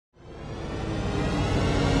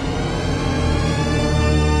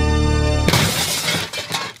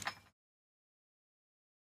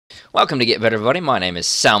Welcome to Get Better, everybody. My name is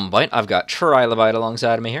SoundByte. I've got TriloByte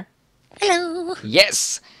alongside of me here. Hello!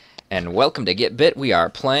 Yes! And welcome to Get Bit. We are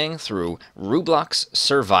playing through Rubloks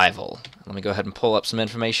Survival. Let me go ahead and pull up some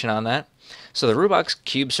information on that. So the Rubloks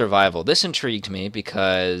Cube Survival. This intrigued me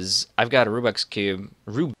because I've got a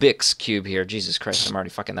Rubik's Cube here. Jesus Christ, I'm already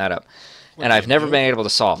fucking that up. And I've never been able to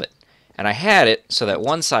solve it. And I had it so that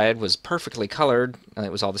one side was perfectly colored, and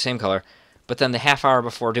it was all the same color, but then the half hour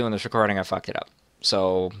before doing this recording, I fucked it up.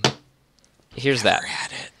 So here's that.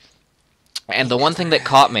 And the one thing that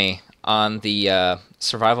caught me on the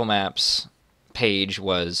survival maps page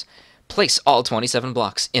was place all 27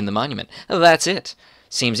 blocks in the monument. That's it.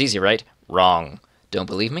 Seems easy, right? Wrong. Don't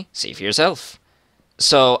believe me? See for yourself.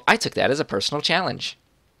 So I took that as a personal challenge.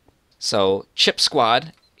 So Chip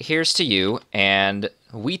Squad, here's to you, and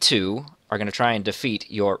we too are going to try and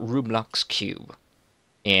defeat your Rubloks Cube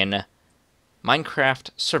in Minecraft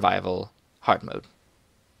Survival Hard Mode.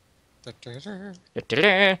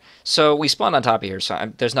 So we spawned on top of here,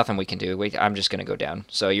 so there's nothing we can do. I'm just going to go down.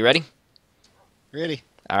 So you ready? Ready.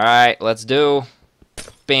 Alright, let's do.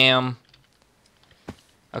 Bam.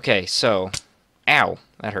 Okay, so. Ow,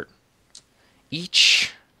 that hurt.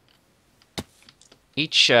 Each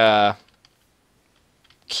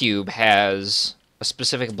cube has a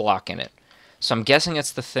specific block in it. So I'm guessing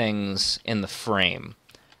it's the things in the frame,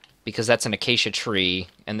 because that's an acacia tree,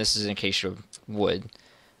 and this is an acacia wood.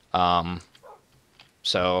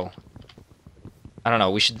 So, I don't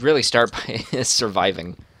know, we should really start by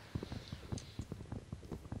surviving.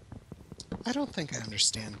 I don't think I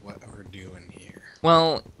understand what we're doing here.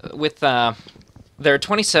 Well, with, there are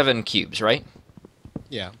 27 cubes, right?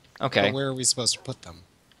 Yeah. Okay. But where are we supposed to put them?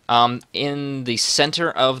 In the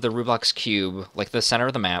center of the Rubloks Cube, like the center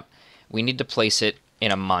of the map, we need to place it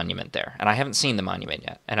in a monument there. And I haven't seen the monument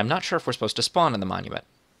yet. And I'm not sure if we're supposed to spawn in the monument.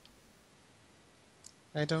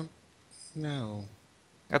 I don't know.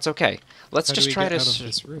 That's okay. Let's How just do we try get to... out of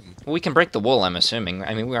this room? Well, we can break the wool, I'm assuming.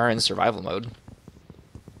 I mean, we are in survival mode.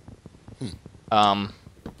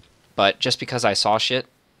 But just because I saw shit,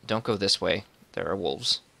 don't go this way. There are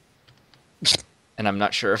wolves. And I'm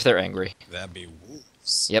not sure if they're angry. That'd be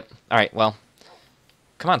wolves. Yep. Alright, well.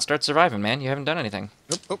 Come on, start surviving, man. You haven't done anything.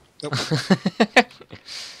 Nope.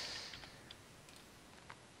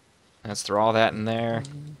 Let's throw all that in there.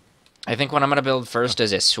 I think what I'm going to build first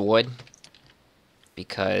is a sword.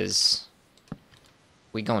 Because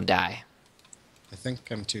we gonna die. I think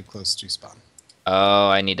I'm too close to spawn. Oh,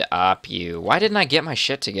 I need to op you. Why didn't I get my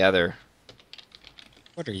shit together?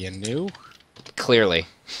 What are you, new? Clearly.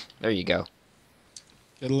 There you go.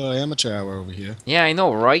 Get a little amateur hour over here. Yeah, I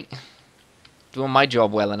know, right? Doing my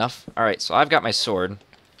job well enough. Alright, so I've got my sword.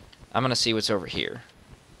 I'm gonna see what's over here.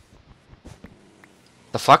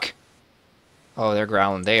 The fuck? Oh, they're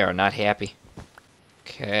growling. They are not happy.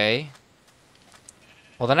 Okay.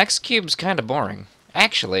 Well, the next cube's kind of boring.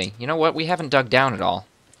 Actually, you know what? We haven't dug down at all.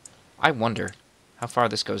 I wonder how far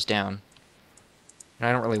this goes down. And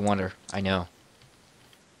I don't really wonder. I know.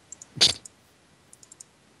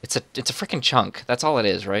 It's a freaking chunk. That's all it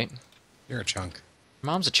is, right? You're a chunk.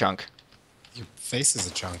 Mom's a chunk. Your face is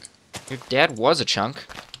a chunk. Your dad was a chunk.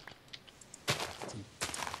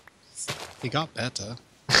 He got better.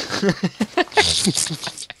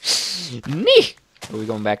 Nee! Are we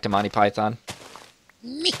going back to Monty Python?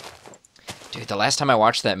 Me. Dude, the last time I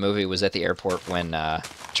watched that movie was at the airport when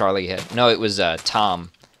Charlie had... No, it was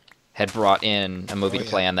Tom had brought in a movie to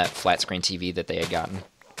play on that flat screen TV that they had gotten.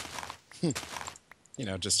 You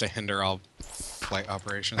know, just to hinder all flight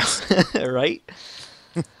operations. Right?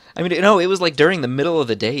 I mean, no, it was like during the middle of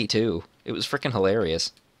the day, too. It was freaking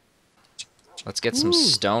hilarious. Let's get some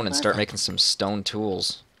stone and start making some stone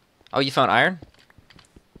tools. Oh, you found iron?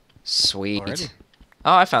 Sweet. Already?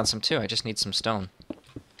 Oh, I found some, too. I just need some stone.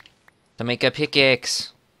 To make a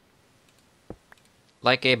pickaxe.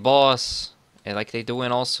 Like a boss. Like they do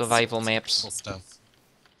in all survival maps. Cool stuff.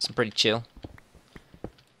 Some pretty chill.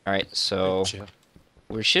 Alright, so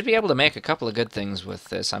we should be able to make a couple of good things with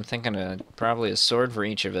this. I'm thinking probably a sword for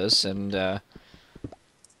each of us, and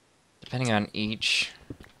depending on each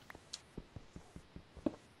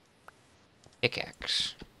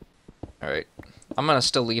pickaxe. Alright. I'm gonna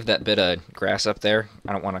still leave that bit of grass up there.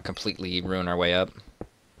 I don't want to completely ruin our way up.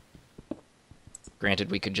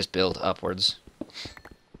 Granted, we could just build upwards.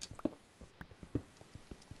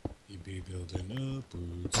 You be building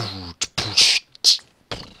upwards.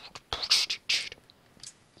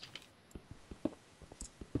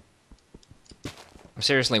 I'm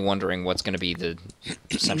seriously wondering what's going to be the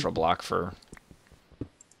central block for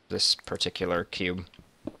this particular cube.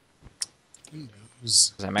 Who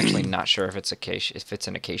knows? 'Cause I'm actually not sure if it's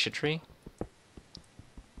an acacia tree.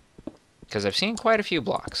 Because I've seen quite a few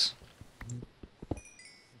blocks.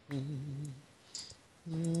 Do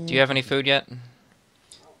you have any food yet?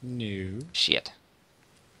 No. Shit.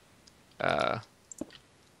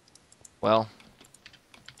 Well,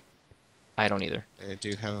 I don't either. I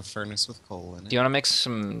do have a furnace with coal in it. Do you want to make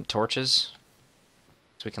some torches?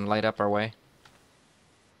 So we can light up our way?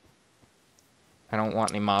 I don't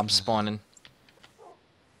want any mobs spawning.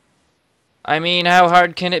 I mean, how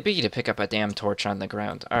hard can it be to pick up a damn torch on the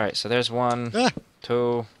ground? Alright, so there's one,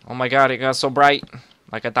 two. Oh my god, it got so bright.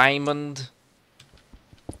 Like a diamond.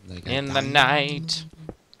 Like In the night.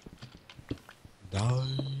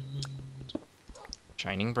 Diamond.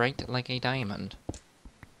 Shining bright like a diamond.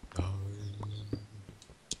 Diamond.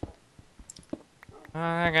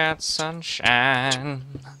 I got sunshine.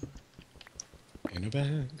 In a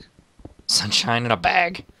bag. Sunshine in a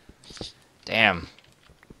bag. Damn.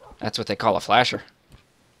 That's what they call a flasher.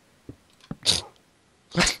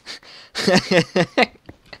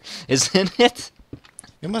 Isn't it?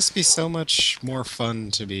 It must be so much more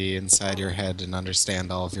fun to be inside your head and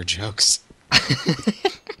understand all of your jokes.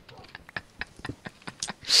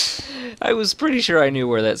 I was pretty sure I knew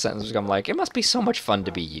where that sentence was going. I'm like, it must be so much fun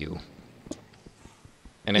to be you.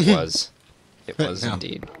 And it was. It was No.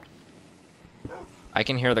 indeed. I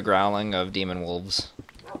can hear the growling of demon wolves.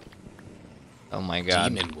 Oh my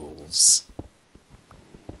god. Demon wolves.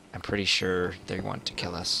 I'm pretty sure they want to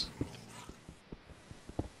kill us.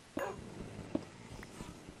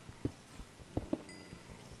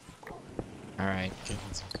 Alright.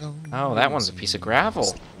 Oh, that one's a piece of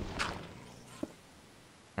gravel.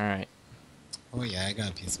 Alright. Oh yeah, I got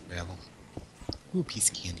a piece of gravel. Ooh, piece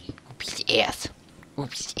of candy. Oh, piece of ass. Oh,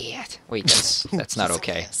 piece of ass. Wait, that's not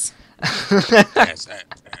okay. Yes.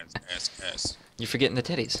 Yes. You're forgetting the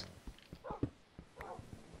titties.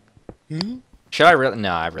 Hmm? Should I really?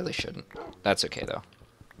 No, I really shouldn't. That's okay, though.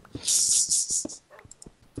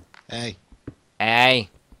 Hey. Hey.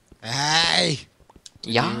 Hey!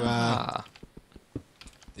 Yeah.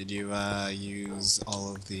 Did you use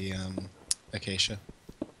all of the acacia?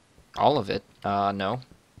 All of it? No.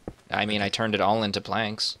 I mean, I turned it all into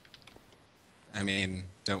planks. I mean,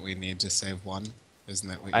 don't we need to save one? Isn't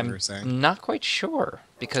that what you I'm were saying? not quite sure,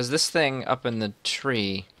 because this thing up in the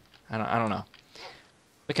tree, I don't know.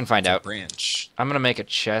 We can find It's a out. branch. I'm gonna make a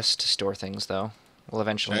chest to store things, though. We'll Should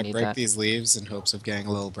eventually I need break that. these leaves in hopes of getting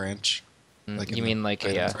a little branch? Like in You the mean like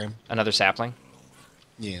item a frame? another sapling?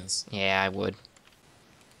 Yes. Yeah, I would.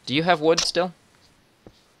 Do you have wood still?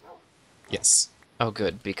 Yes. Oh,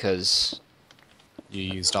 good, because You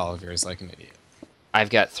used all of yours like an idiot. I've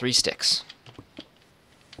got 3 sticks.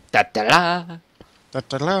 Da da da!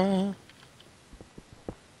 Da-da-da.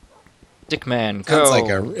 Stickman, go! Sounds like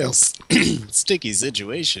a real sticky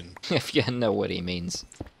situation. If you know what he means.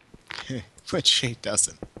 Which he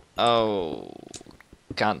doesn't. Oh,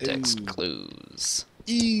 context Ooh. clues.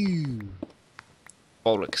 Ew.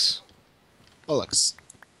 Rubloks. Bullocks.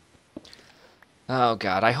 Oh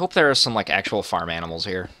god, I hope there are some like actual farm animals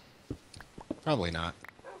here. Probably not.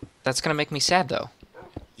 That's gonna make me sad though.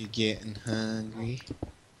 You getting hungry?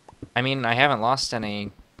 I mean, I haven't lost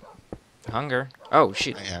any hunger. Oh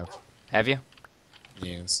shit, I have. have you?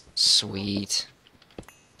 Yes. Sweet.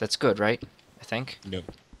 That's good, right? I think. Nope.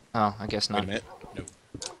 Oh, I guess Wait a not. minute.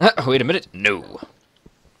 Nope. Wait a minute. No.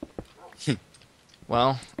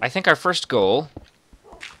 Well, I think our first goal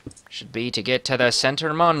should be to get to the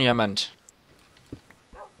center monument.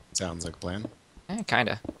 Sounds like a plan.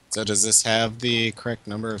 Kinda. So does this have the correct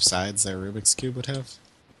number of sides that Rubik's Cube would have?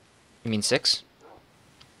 You mean 6?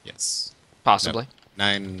 Yes. Possibly.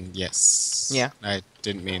 9, yes. Yeah. I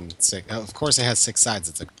didn't mean 6. Oh, of course it has 6 sides.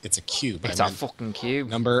 It's a cube. It's I a meant fucking cube.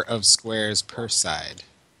 number of squares per side.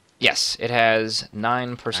 Yes, it has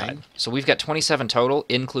 9 per side. 9? So we've got 27 total,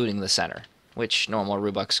 including the center, which normal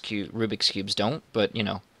Rubik's Cubes don't, but, you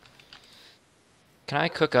know. Can I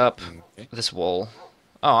cook up Okay. this wool?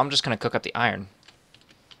 Oh, I'm just going to cook up the iron.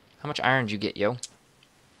 How much iron did you get, yo?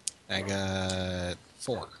 I got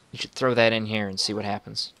 4. You should throw that in here and see what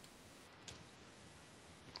happens.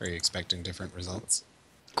 Are you expecting different results?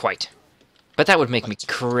 Quite. But that would make me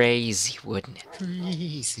crazy, wouldn't it?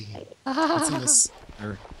 Crazy. What's in this?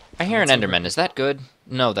 Or, I hear an what's over- Enderman. Is that good?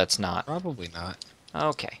 No, that's not. Probably not.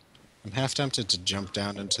 Okay. I'm half tempted to jump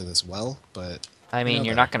down into this well, but I mean, know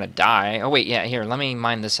you're better. not going to die. Oh, wait, yeah, here, let me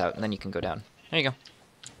mine this out, and then you can go down. There you go.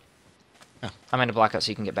 Oh. I mined a block out so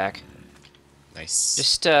you can get back. nice.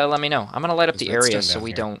 Just let me know. I'm going to light up There's the area redstone so down we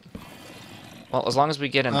here. don't... Well, as long as we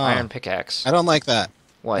get an Oh. iron pickaxe. I don't like that.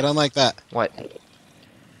 What? I don't like that. What?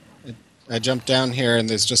 I jumped down here and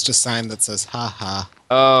there's just a sign that says "ha ha."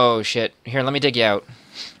 Oh, shit. Here, let me dig you out.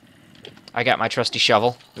 I got my trusty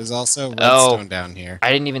shovel. There's also Oh, redstone down here.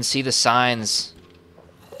 I didn't even see the signs.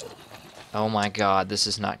 Oh my god, this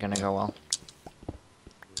is not gonna go well.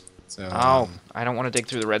 So, Oh, I don't want to dig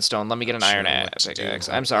through the redstone. Let me get an iron what to do pickaxe.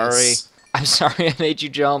 about I'm sorry. this. I'm sorry I made you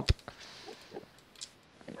jump.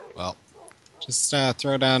 Well, just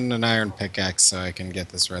throw down an iron pickaxe so I can get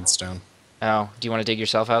this redstone. Oh, do you want to dig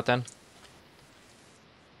yourself out then?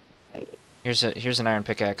 Here's an iron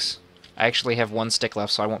pickaxe. I actually have one stick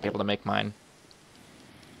left, so I won't be able to make mine.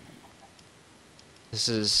 This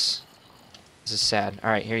is sad. All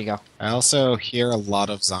right, here you go. I also hear a lot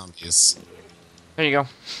of zombies. There you go.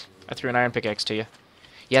 I threw an iron pickaxe to you.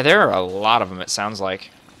 Yeah, there are a lot of them, it sounds like.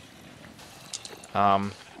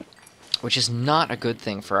 Which is not a good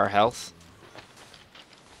thing for our health.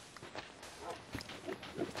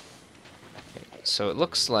 So it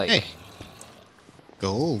looks like... Hey!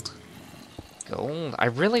 Gold. Gold? I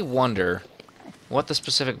really wonder what the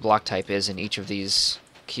specific block type is in each of these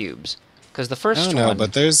cubes. Because the first I don't know, one...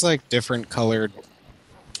 but there's like different colored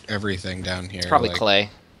everything down here. It's probably like, clay.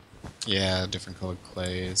 Yeah, different colored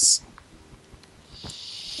clays.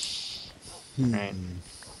 Right.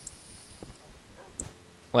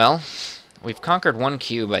 Well, we've conquered one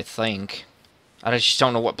cube, I think. I just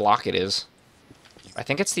don't know what block it is. I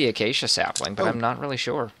think it's the acacia sapling, but I'm not really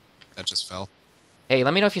sure. That just fell. Hey,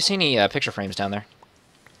 let me know if you see any picture frames down there.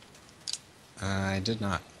 I did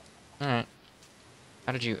not. Alright.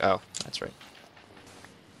 How did you... Oh, that's right.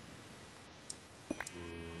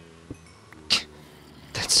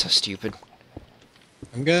 That's so stupid.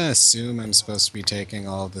 I'm gonna assume I'm supposed to be taking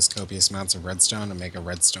all of this copious amounts of redstone to make a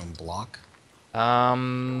redstone block.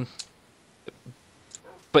 But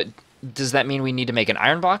does that mean we need to make an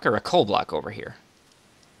iron block or a coal block over here?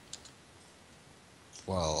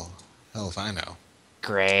 Well, hell if I know.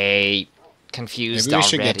 Great. Confused Maybe we already.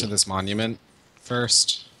 should get to this monument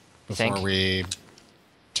first before think? we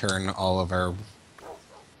turn all of our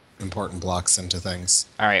important blocks into things.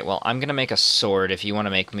 Alright, well, I'm gonna make a sword if you want to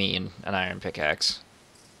make me an iron pickaxe.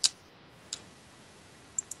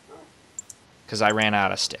 Because I ran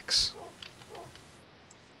out of sticks.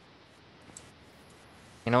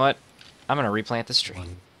 You know what? I'm gonna replant this tree.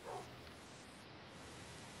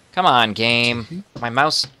 Come on, game. My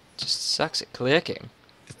mouse just sucks at clicking.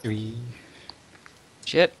 3.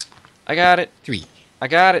 Shit. I got it. 3. I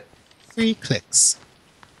got it. 3 clicks.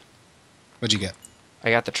 What'd you get?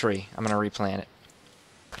 I got the tree. I'm gonna replant it.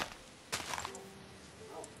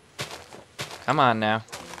 Come on now.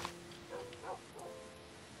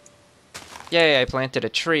 Yay, I planted a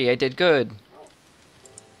tree. I did good.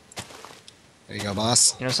 There you go,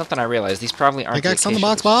 boss. You know, something I realized, these probably aren't Pickaxe the on the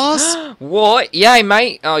acacia box, bushes. boss! What? Yeah, I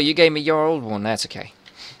might. Oh, you gave me your old one. That's okay.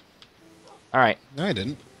 Alright, No, I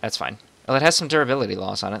didn't. that's fine. Well, it has some durability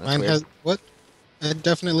loss on it. That's Mine weird. has... What? I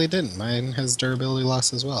definitely didn't. Mine has durability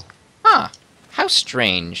loss as well. Huh. How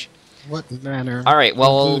strange. What manner? Alright,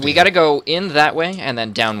 well, of we voodoo? gotta go in that way and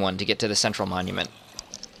then down one to get to the central monument.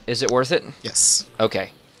 Is it worth it? Yes.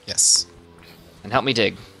 Okay. Yes. And help me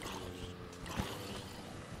dig.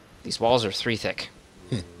 These walls are 3 thick.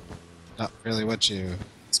 Not really what you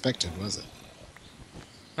expected, was it?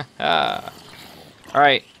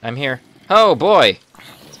 Alright, I'm here. Oh, boy!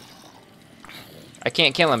 I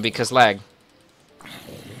can't kill him because lag.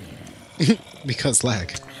 Because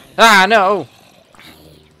lag. Ah, no!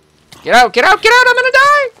 Get out, get out, get out! I'm gonna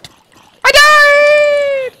die!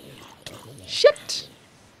 I died! Shit!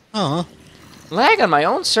 Aw. Lag on my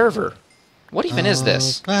own server. What even is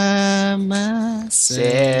this? By myself.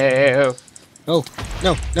 Oh,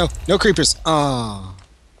 no, no, no creepers. Aw.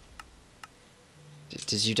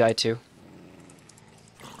 Did you die too?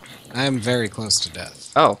 I'm very close to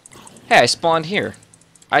death. Oh. Hey, I spawned here.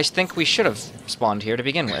 I think we should have spawned here to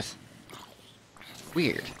begin with.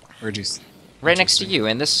 Weird. Where'd you... Right next to you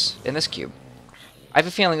in this cube. I have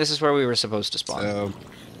a feeling this is where we were supposed to spawn. So,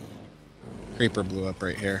 creeper blew up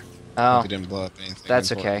right here. Oh. Hope he didn't blow up anything.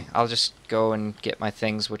 That's important. okay. I'll just go and get my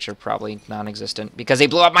things, which are probably non-existent, because they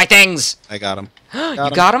blew up my things! I got him. You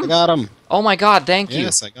got him? I got him. Oh my god, thank you.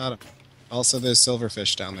 Yes, I got him. Also, there's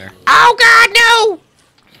silverfish down there. Oh god, no!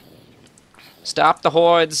 Stop the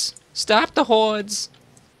hordes. Stop the hordes.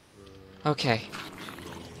 Okay.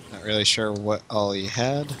 Not really sure what all he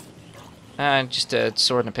had. Just a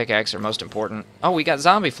sword and a pickaxe are most important. Oh, we got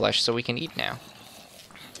zombie flesh, so we can eat now.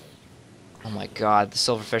 Oh my god, the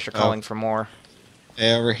silverfish are calling for more.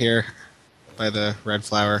 Hey, over here, by the red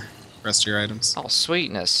flower. Rest of your items. Oh,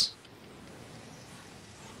 sweetness.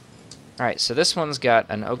 Alright, so this one's got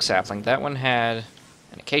an oak sapling. That one had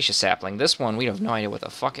an acacia sapling. This one, we have no idea what the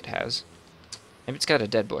fuck it has. Maybe it's got a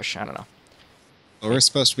dead bush. I don't know. Well, we're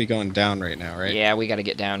supposed to be going down right now, right? Yeah, we gotta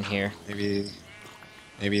get down here.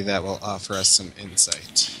 Maybe that will offer us some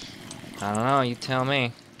insight. I don't know, you tell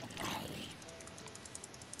me.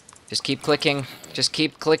 Just keep clicking. Just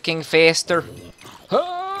keep clicking faster.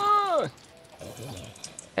 Ah!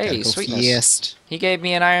 Gotta Hey, go sweetness. fast. He gave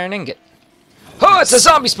me an iron ingot. Oh, it's a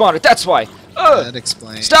zombie spawner, that's why. That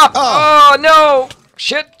explains. Stop! Oh! Oh, no!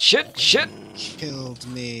 Shit, shit, shit. Killed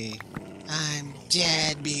me. I'm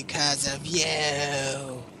dead because of you.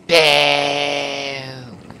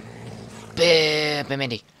 Boo! Boo,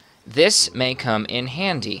 Mindy. This may come in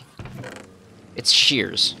handy. It's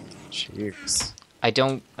shears. Cheers. I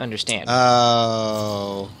don't understand.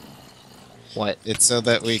 Oh. What? It's so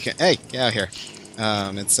that we can. Hey, get out here.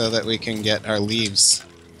 It's so that we can get our leaves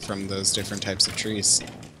from those different types of trees.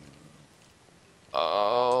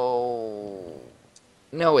 Oh.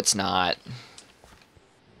 No, it's not.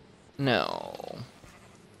 No.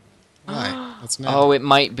 Why? What's the matter? Oh, it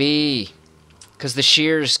might be. Because the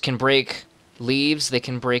shears can break leaves, they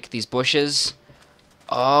can break these bushes.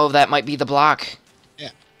 Oh, that might be the block. Yeah.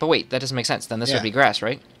 But wait, that doesn't make sense. Then this Yeah. would be grass,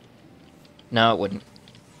 right? No, it wouldn't.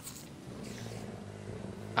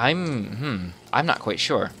 I'm not quite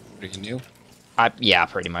sure. Are you new? Yeah,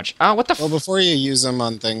 pretty much. Oh, what the Well, before you use them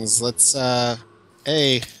on things, let's A,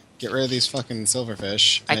 get rid of these fucking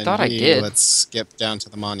silverfish. I and thought I B, did. Let's skip down to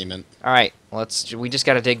the monument. Alright, we just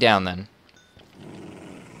gotta dig down then.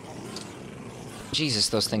 Jesus,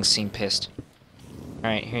 those things seem pissed.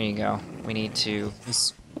 Alright, here you go. We need to...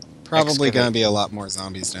 There's probably excavate. gonna be a lot more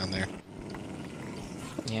zombies down there.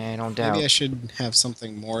 Yeah, I don't doubt. Maybe I should have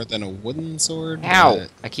something more than a wooden sword. Ow! but-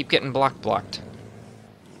 I keep getting blocked. Block.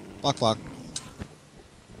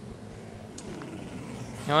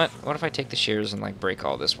 You know what? What if I take the shears and, like, break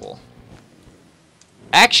all this wool?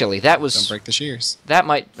 Actually, that Don't was... break the shears. That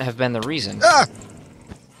might have been the reason. Ah!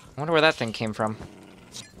 I wonder where that thing came from.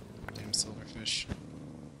 Damn silverfish.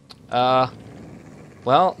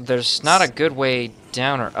 Well, there's not a good way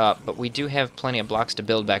down or up, but we do have plenty of blocks to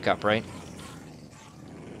build back up, right?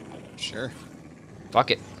 Sure. Fuck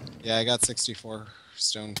it. Yeah, I got 64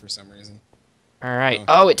 stone for some reason. Alright.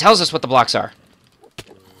 Oh, it tells us what the blocks are.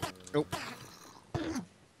 Nope.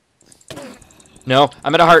 No,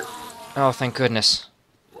 I'm at a heart. Oh, thank goodness.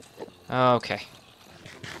 Okay.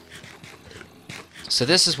 So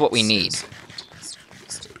this is what we need.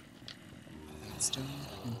 Stone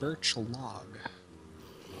birch log.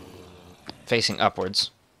 Facing upwards.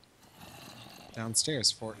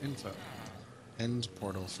 Downstairs for info. End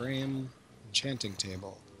portal frame. Enchanting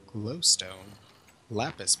table. Glowstone.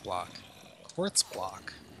 Lapis block. Quartz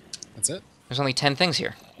block. That's it? There's only 10 things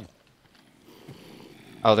here.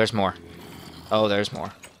 Oh, there's more. Oh, there's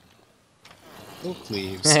more. Oak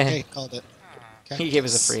leaves. Hey, called it. He gave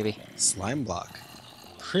us a Cactus. freebie. Slime block.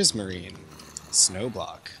 Prismarine. Snow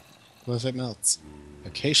block. What if it melts?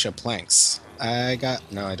 Acacia planks.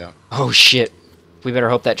 No, I don't. Oh, shit. We better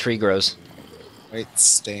hope that tree grows. White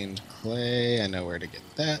stained clay. I know where to get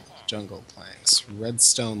that. Jungle planks.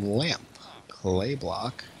 Redstone lamp. Clay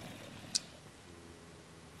block.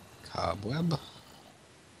 Cobweb.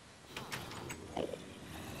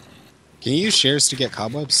 Can you use shears to get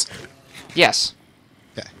cobwebs? Yes.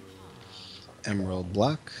 Okay. Emerald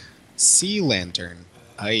block. Sea lantern.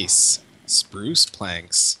 Ice. Spruce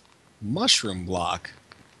planks. Mushroom block.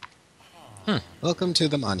 Welcome to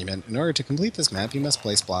the monument. In order to complete this map, you must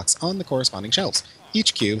place blocks on the corresponding shelves.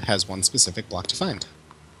 Each cube has one specific block to find.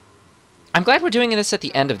 I'm glad we're doing this at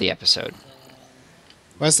the end of the episode.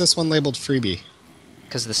 Why is this one labeled freebie?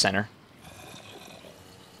 Because of the center.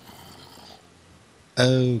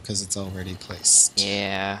 Oh, because it's already placed.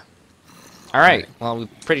 Yeah. Alright. Well, we're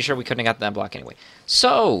pretty sure we couldn't have got that block anyway.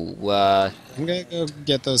 So, I'm gonna go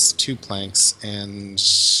get those 2 planks and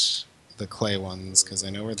the clay ones, because I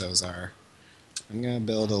know where those are. I'm gonna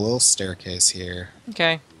build a little staircase here.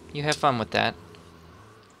 okay. You have fun with that.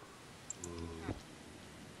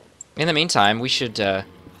 In the meantime, we should,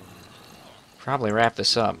 probably wrap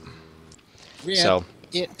this up. So-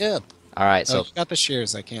 it up. Alright, So so... got the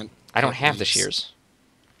shears. I can't. I don't get have the these. shears.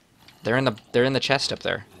 They're in the chest up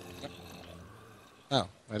there. Oh,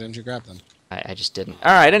 why didn't you grab them? I just didn't.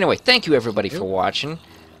 Alright, anyway, thank you everybody for watching.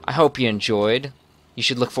 I hope you enjoyed. You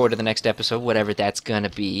should look forward to the next episode, whatever that's gonna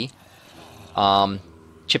be.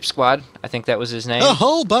 Chip Squad, I think that was his name. A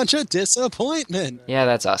whole bunch of disappointment. Yeah,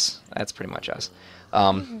 that's us. That's pretty much us.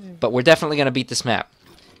 But we're definitely gonna beat this map.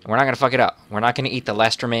 And we're not gonna fuck it up. We're not gonna eat the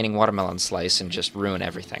last remaining watermelon slice and just ruin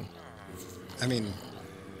everything. I mean,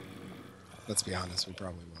 let's be honest, we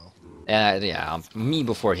probably will. Yeah, me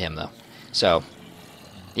before him, though. So,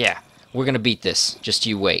 yeah, we're gonna beat this. Just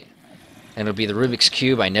you wait. And it'll be the Rubik's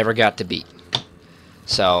Cube I never got to beat.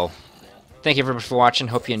 So, thank you everybody for watching.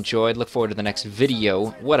 Hope you enjoyed. Look forward to the next video,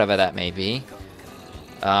 whatever that may be.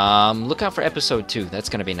 Look out for episode 2. That's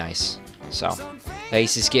going to be nice. So,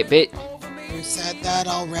 this is Get Bit. You said that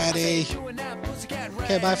already.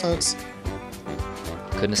 Okay, bye, folks.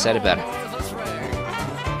 Couldn't have said it better.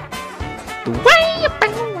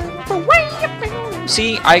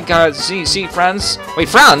 See, Franz. Wait,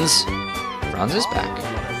 Franz? Franz is back.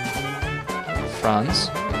 Franz?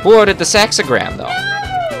 Who ordered the saxogram, though?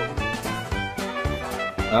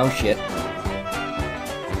 Oh, shit.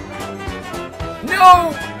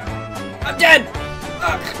 No! I'm dead!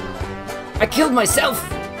 Ugh. I killed myself!